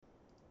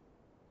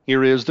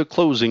Here is the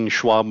closing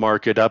Schwab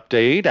market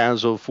update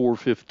as of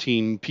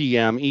 4:15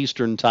 p.m.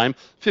 Eastern Time,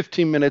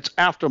 15 minutes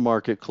after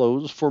market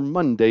close for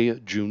Monday,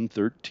 June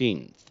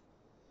 13th.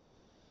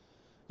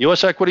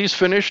 U.S. equities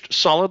finished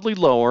solidly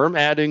lower,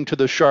 adding to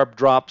the sharp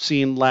drop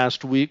seen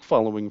last week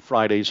following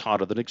Friday's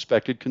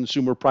hotter-than-expected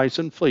consumer price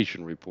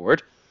inflation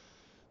report.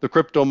 The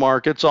crypto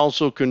markets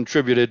also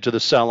contributed to the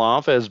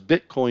sell-off as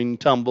Bitcoin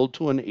tumbled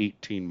to an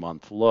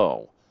 18-month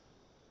low.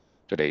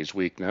 Today's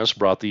weakness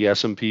brought the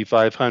S&P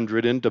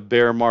 500 into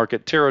bear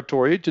market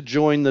territory to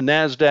join the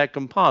Nasdaq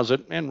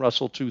Composite and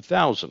Russell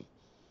 2000.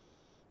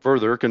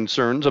 Further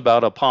concerns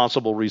about a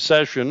possible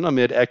recession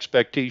amid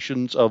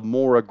expectations of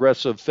more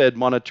aggressive Fed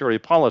monetary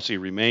policy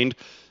remained,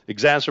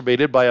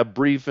 exacerbated by a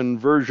brief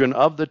inversion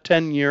of the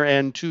 10-year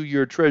and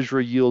 2-year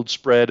Treasury yield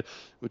spread,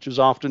 which is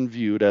often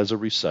viewed as a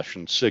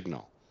recession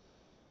signal.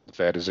 The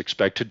Fed is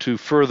expected to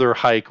further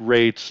hike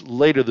rates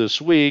later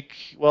this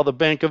week, while the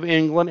Bank of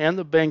England and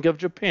the Bank of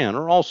Japan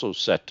are also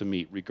set to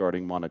meet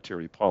regarding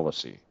monetary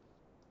policy.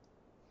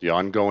 The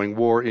ongoing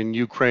war in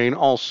Ukraine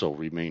also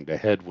remained a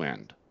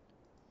headwind.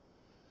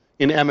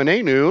 In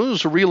M&A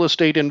news, real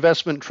estate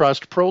investment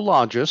trust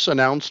Prologis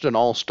announced an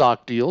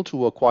all-stock deal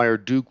to acquire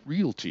Duke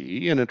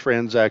Realty in a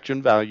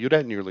transaction valued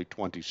at nearly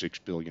 $26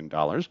 billion.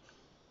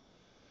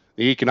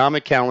 The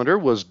economic calendar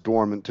was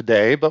dormant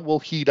today, but will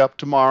heat up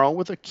tomorrow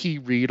with a key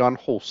read on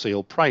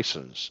wholesale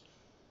prices.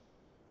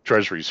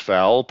 Treasuries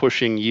fell,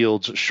 pushing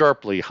yields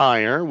sharply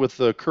higher, with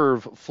the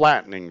curve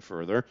flattening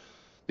further.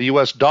 The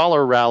U.S.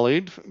 dollar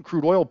rallied,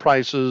 crude oil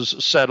prices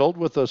settled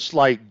with a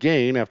slight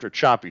gain after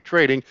choppy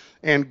trading,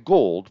 and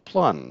gold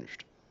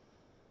plunged.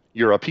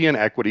 European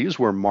equities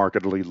were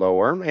markedly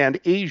lower, and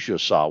Asia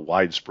saw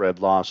widespread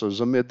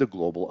losses amid the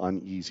global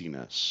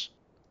uneasiness.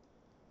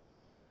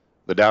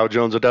 The Dow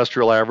Jones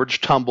Industrial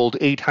Average tumbled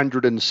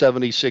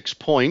 876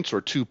 points,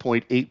 or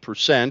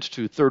 2.8%,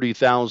 to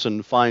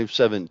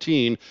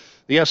 30,517.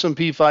 The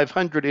S&P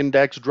 500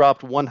 index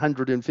dropped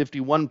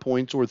 151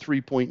 points, or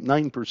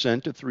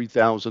 3.9%, to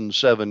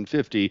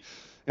 3,750.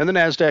 And the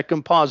Nasdaq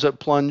Composite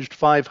plunged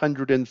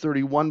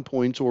 531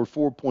 points, or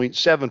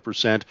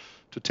 4.7%,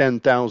 to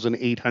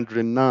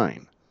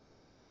 10,809.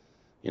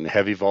 In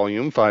heavy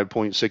volume,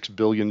 5.6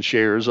 billion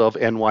shares of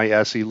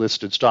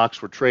NYSE-listed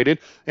stocks were traded,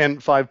 and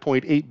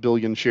 5.8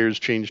 billion shares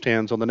changed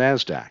hands on the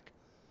Nasdaq.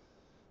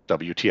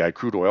 WTI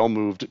crude oil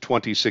moved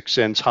 26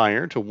 cents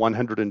higher to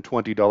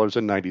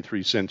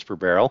 $120.93 per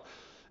barrel.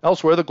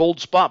 Elsewhere, the gold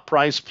spot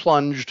price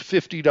plunged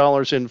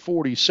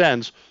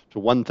 $50.40 to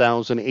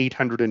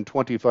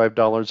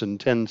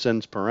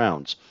 $1,825.10 per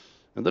ounce,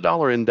 and the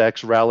dollar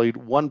index rallied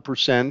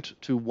 1%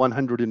 to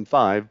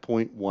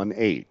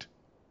 105.18.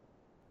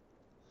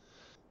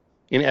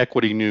 In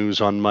equity news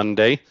on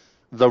Monday,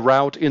 the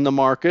rout in the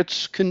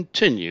markets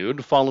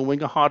continued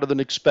following a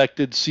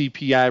hotter-than-expected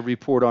CPI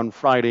report on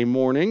Friday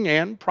morning,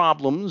 and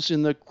problems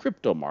in the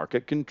crypto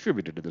market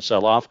contributed to the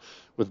sell-off,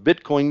 with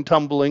Bitcoin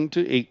tumbling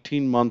to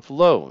 18-month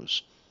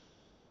lows.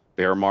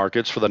 Bear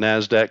markets for the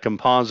Nasdaq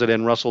Composite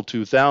and Russell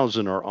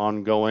 2000 are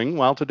ongoing,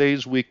 while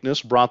today's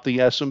weakness brought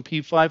the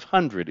S&P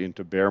 500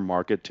 into bear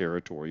market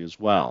territory as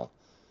well.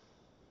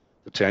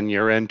 The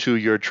 10-year and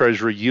 2-year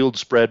Treasury yield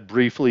spread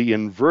briefly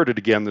inverted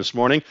again this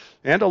morning,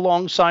 and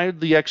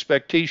alongside the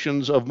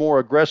expectations of more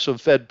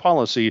aggressive Fed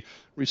policy,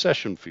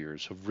 recession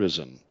fears have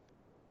risen.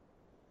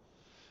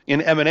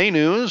 In M&A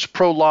news,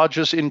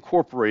 Prologis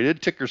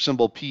Incorporated, ticker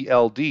symbol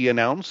PLD,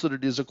 announced that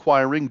it is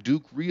acquiring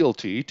Duke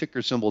Realty,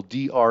 ticker symbol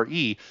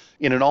DRE,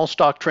 in an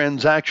all-stock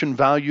transaction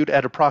valued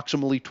at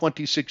approximately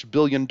 $26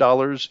 billion,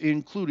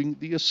 including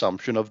the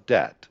assumption of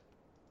debt.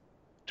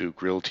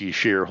 Duke Realty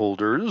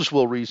shareholders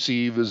will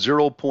receive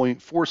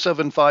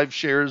 0.475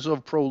 shares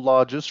of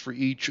Prologis for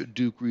each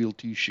Duke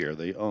Realty share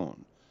they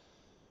own.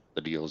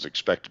 The deal is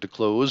expected to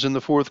close in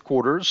the fourth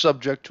quarter,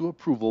 subject to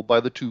approval by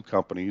the two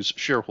companies'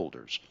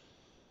 shareholders.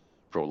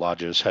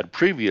 Prologis had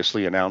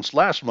previously announced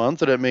last month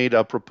that it made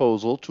a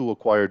proposal to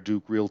acquire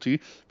Duke Realty,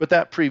 but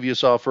that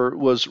previous offer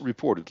was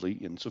reportedly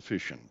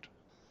insufficient.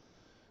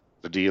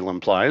 The deal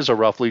implies a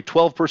roughly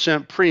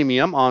 12%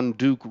 premium on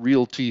Duke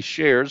Realty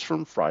shares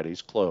from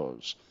Friday's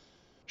close.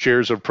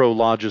 Shares of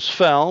Prologis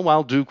fell,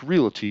 while Duke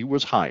Realty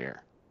was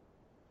higher.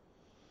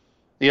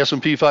 The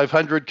S&P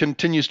 500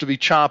 continues to be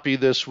choppy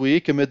this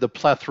week amid the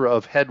plethora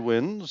of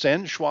headwinds,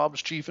 and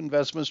Schwab's chief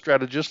investment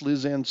strategist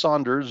Liz Ann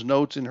Sonders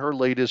notes in her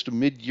latest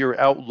mid-year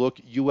outlook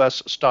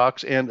U.S.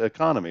 stocks and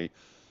economy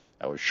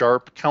how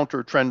sharp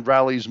counter-trend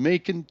rallies may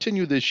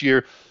continue this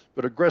year,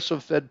 but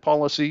aggressive Fed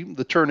policy,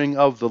 the turning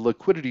of the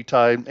liquidity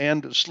tide,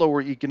 and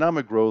slower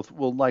economic growth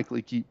will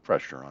likely keep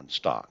pressure on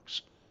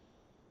stocks.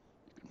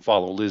 You can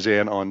follow Liz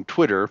Ann on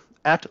Twitter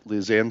at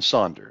Liz Ann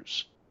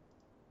Sonders.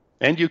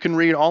 And you can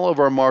read all of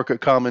our market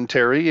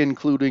commentary,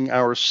 including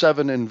our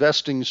 7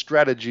 investing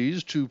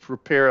strategies to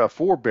prepare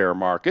for bear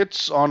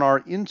markets, on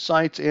our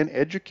Insights and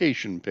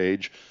Education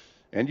page.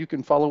 And you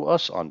can follow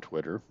us on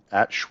Twitter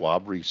at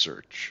Schwab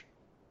Research.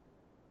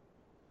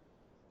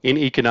 In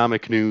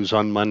economic news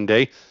on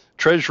Monday,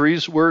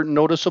 Treasuries were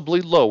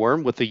noticeably lower,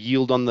 with the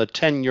yield on the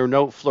 10-year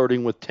note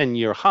flirting with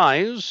 10-year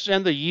highs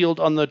and the yield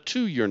on the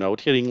 2-year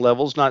note hitting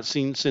levels not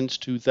seen since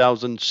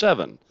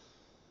 2007.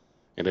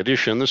 In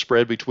addition, the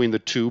spread between the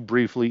two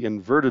briefly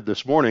inverted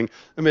this morning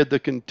amid the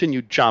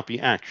continued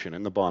choppy action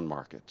in the bond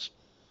markets.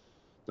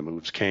 The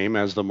moves came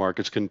as the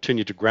markets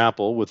continue to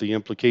grapple with the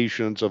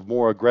implications of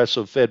more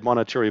aggressive Fed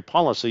monetary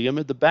policy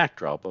amid the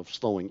backdrop of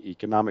slowing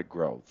economic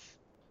growth.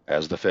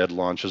 As the Fed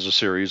launches a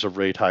series of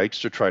rate hikes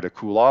to try to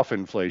cool off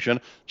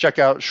inflation, check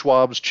out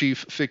Schwab's chief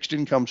fixed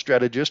income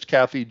strategist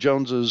Kathy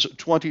Jones's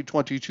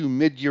 2022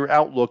 mid-year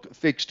outlook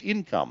fixed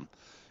income,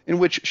 in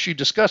which she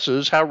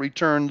discusses how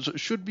returns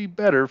should be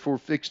better for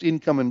fixed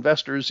income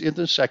investors in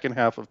the second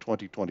half of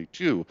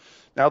 2022,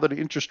 now that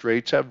interest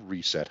rates have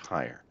reset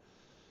higher.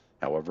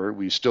 However,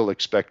 we still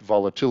expect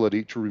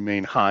volatility to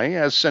remain high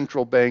as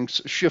central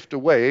banks shift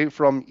away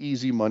from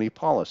easy money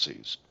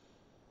policies.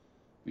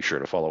 Be sure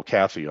to follow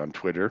Kathy on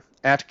Twitter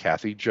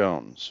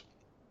 @KathyJones.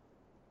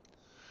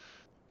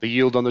 The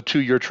yield on the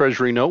 2-year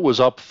Treasury note was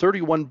up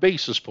 31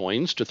 basis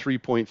points to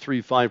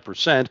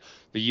 3.35%.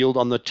 The yield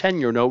on the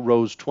 10-year note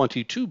rose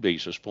 22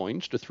 basis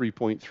points to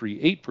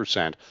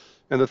 3.38%,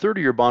 and the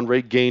 30-year bond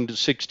rate gained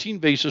 16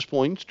 basis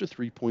points to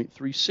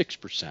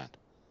 3.36%.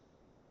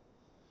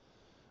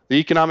 The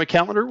economic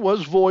calendar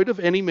was void of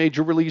any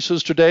major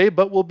releases today,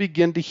 but will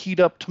begin to heat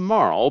up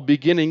tomorrow,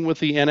 beginning with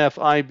the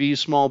NFIB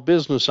Small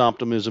Business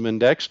Optimism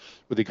Index,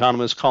 with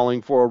economists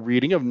calling for a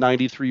reading of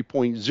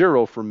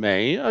 93.0 for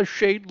May, a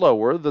shade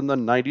lower than the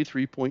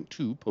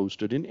 93.2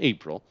 posted in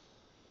April.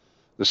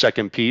 The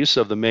second piece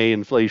of the May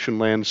inflation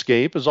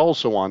landscape is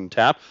also on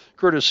tap,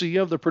 courtesy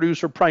of the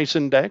Producer Price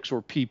Index,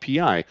 or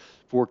PPI,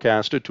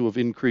 forecasted to have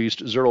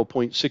increased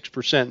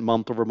 0.6%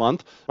 month over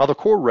month, while the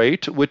core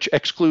rate, which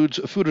excludes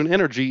food and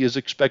energy, is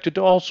expected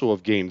to also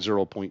have gained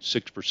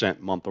 0.6%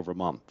 month over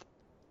month.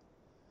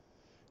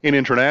 In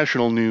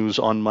international news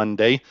on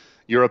Monday,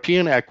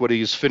 European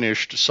equities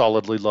finished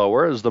solidly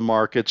lower as the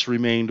markets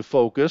remained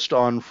focused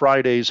on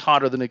Friday's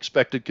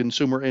hotter-than-expected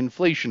consumer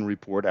inflation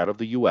report out of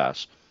the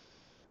U.S.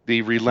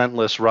 The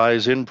relentless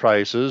rise in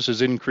prices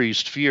has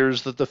increased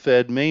fears that the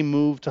Fed may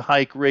move to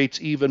hike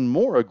rates even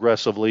more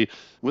aggressively,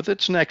 with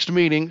its next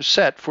meeting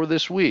set for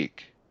this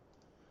week.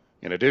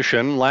 In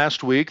addition,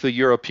 last week the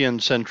European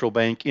Central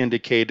Bank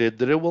indicated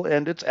that it will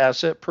end its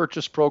asset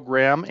purchase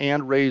program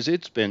and raise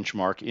its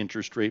benchmark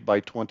interest rate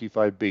by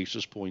 25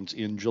 basis points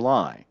in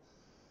July.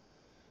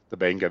 The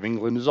Bank of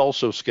England is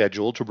also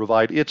scheduled to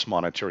provide its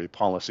monetary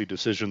policy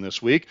decision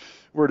this week,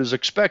 where it is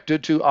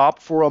expected to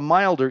opt for a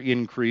milder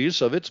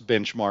increase of its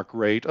benchmark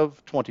rate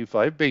of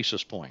 25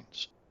 basis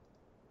points.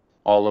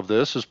 All of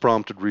this has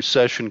prompted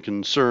recession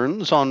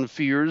concerns on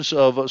fears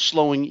of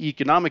slowing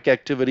economic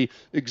activity,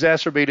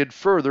 exacerbated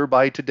further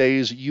by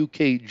today's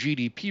UK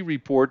GDP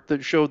report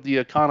that showed the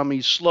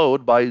economy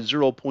slowed by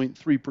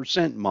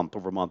 0.3% month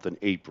over month in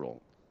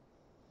April.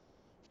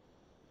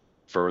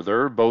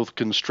 Further, both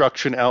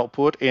construction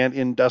output and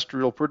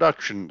industrial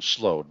production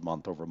slowed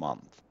month over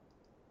month.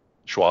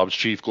 Schwab's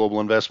chief global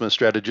investment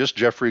strategist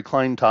Jeffrey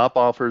Kleintop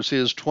offers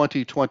his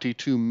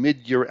 2022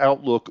 mid-year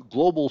outlook,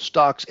 Global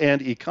Stocks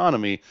and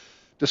Economy,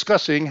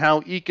 discussing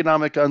how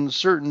economic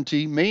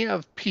uncertainty may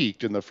have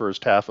peaked in the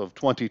first half of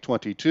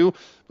 2022,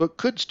 but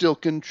could still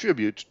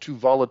contribute to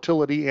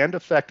volatility and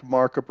affect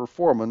market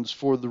performance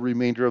for the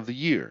remainder of the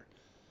year.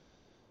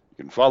 You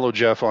can follow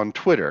Jeff on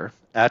Twitter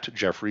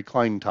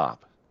 @JeffreyKleintop.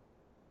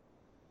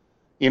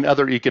 In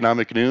other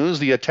economic news,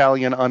 the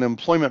Italian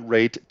unemployment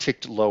rate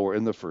ticked lower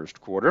in the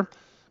first quarter.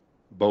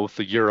 Both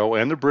the euro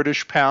and the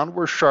British pound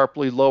were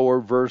sharply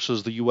lower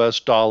versus the US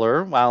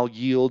dollar, while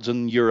yields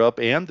in Europe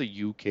and the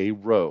UK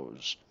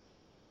rose.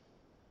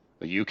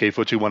 The UK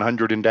FTSE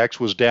 100 index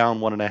was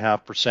down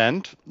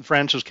 1.5%.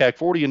 France's CAC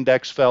 40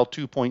 index fell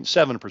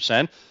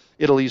 2.7%.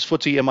 Italy's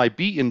FTSE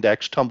MIB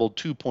index tumbled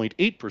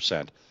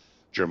 2.8%.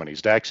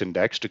 Germany's DAX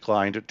index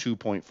declined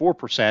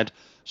 2.4%.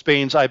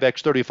 Spain's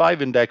IBEX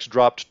 35 index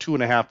dropped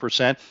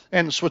 2.5%,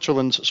 and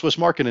Switzerland's Swiss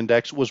market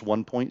index was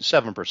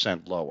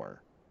 1.7%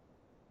 lower.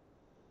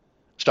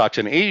 Stocks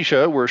in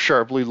Asia were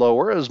sharply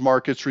lower as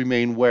markets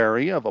remain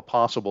wary of a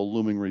possible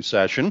looming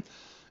recession.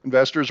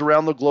 Investors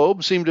around the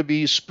globe seem to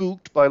be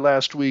spooked by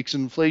last week's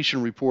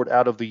inflation report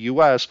out of the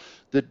U.S.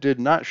 that did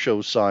not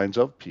show signs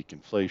of peak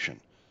inflation.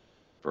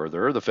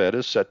 Further, the Fed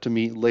is set to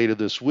meet later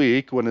this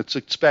week when it's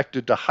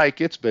expected to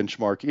hike its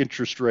benchmark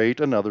interest rate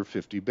another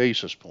 50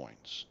 basis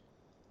points.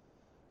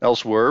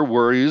 Elsewhere,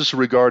 worries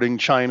regarding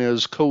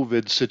China's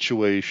COVID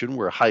situation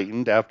were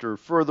heightened after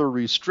further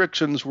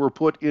restrictions were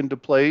put into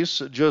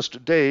place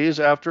just days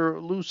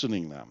after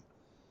loosening them.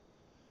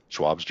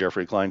 Schwab's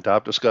Jeffrey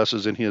Kleintop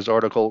discusses in his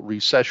article,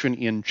 Recession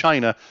in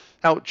China,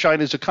 how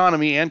China's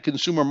economy and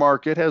consumer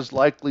market has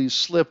likely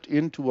slipped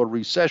into a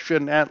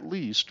recession, at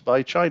least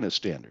by China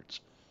standards.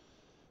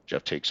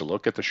 Jeff takes a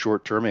look at the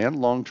short-term and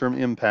long-term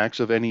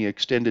impacts of any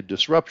extended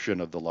disruption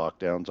of the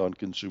lockdowns on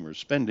consumer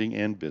spending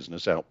and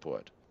business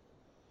output.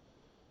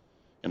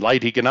 In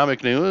light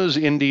economic news,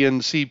 Indian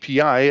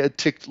CPI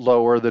ticked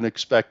lower than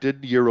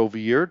expected year over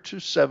year to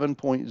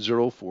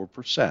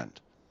 7.04%.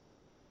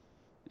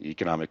 The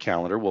economic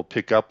calendar will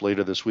pick up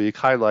later this week,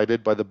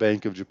 highlighted by the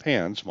Bank of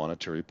Japan's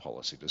monetary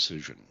policy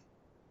decision.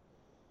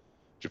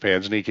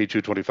 Japan's Nikkei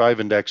 225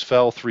 index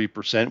fell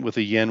 3%, with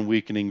the yen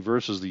weakening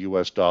versus the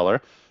U.S.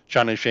 dollar.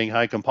 China's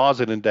Shanghai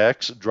Composite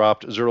Index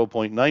dropped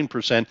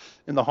 0.9%,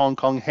 and the Hong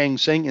Kong Hang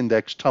Seng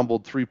Index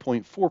tumbled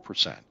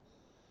 3.4%.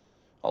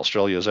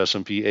 Australia's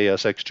S&P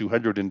ASX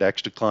 200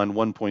 index declined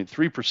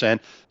 1.3%,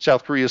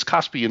 South Korea's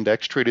Kospi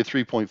index traded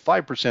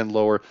 3.5%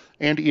 lower,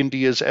 and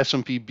India's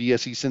S&P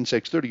BSE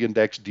Sensex 30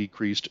 index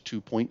decreased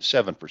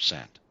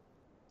 2.7%.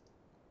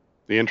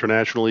 The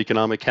international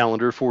economic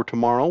calendar for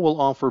tomorrow will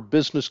offer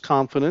business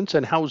confidence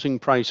and housing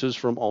prices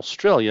from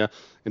Australia,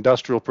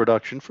 industrial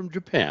production from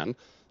Japan,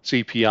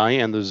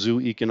 CPI and the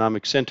ZEW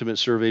Economic Sentiment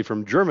Survey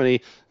from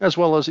Germany, as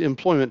well as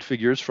employment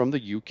figures from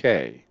the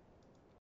UK.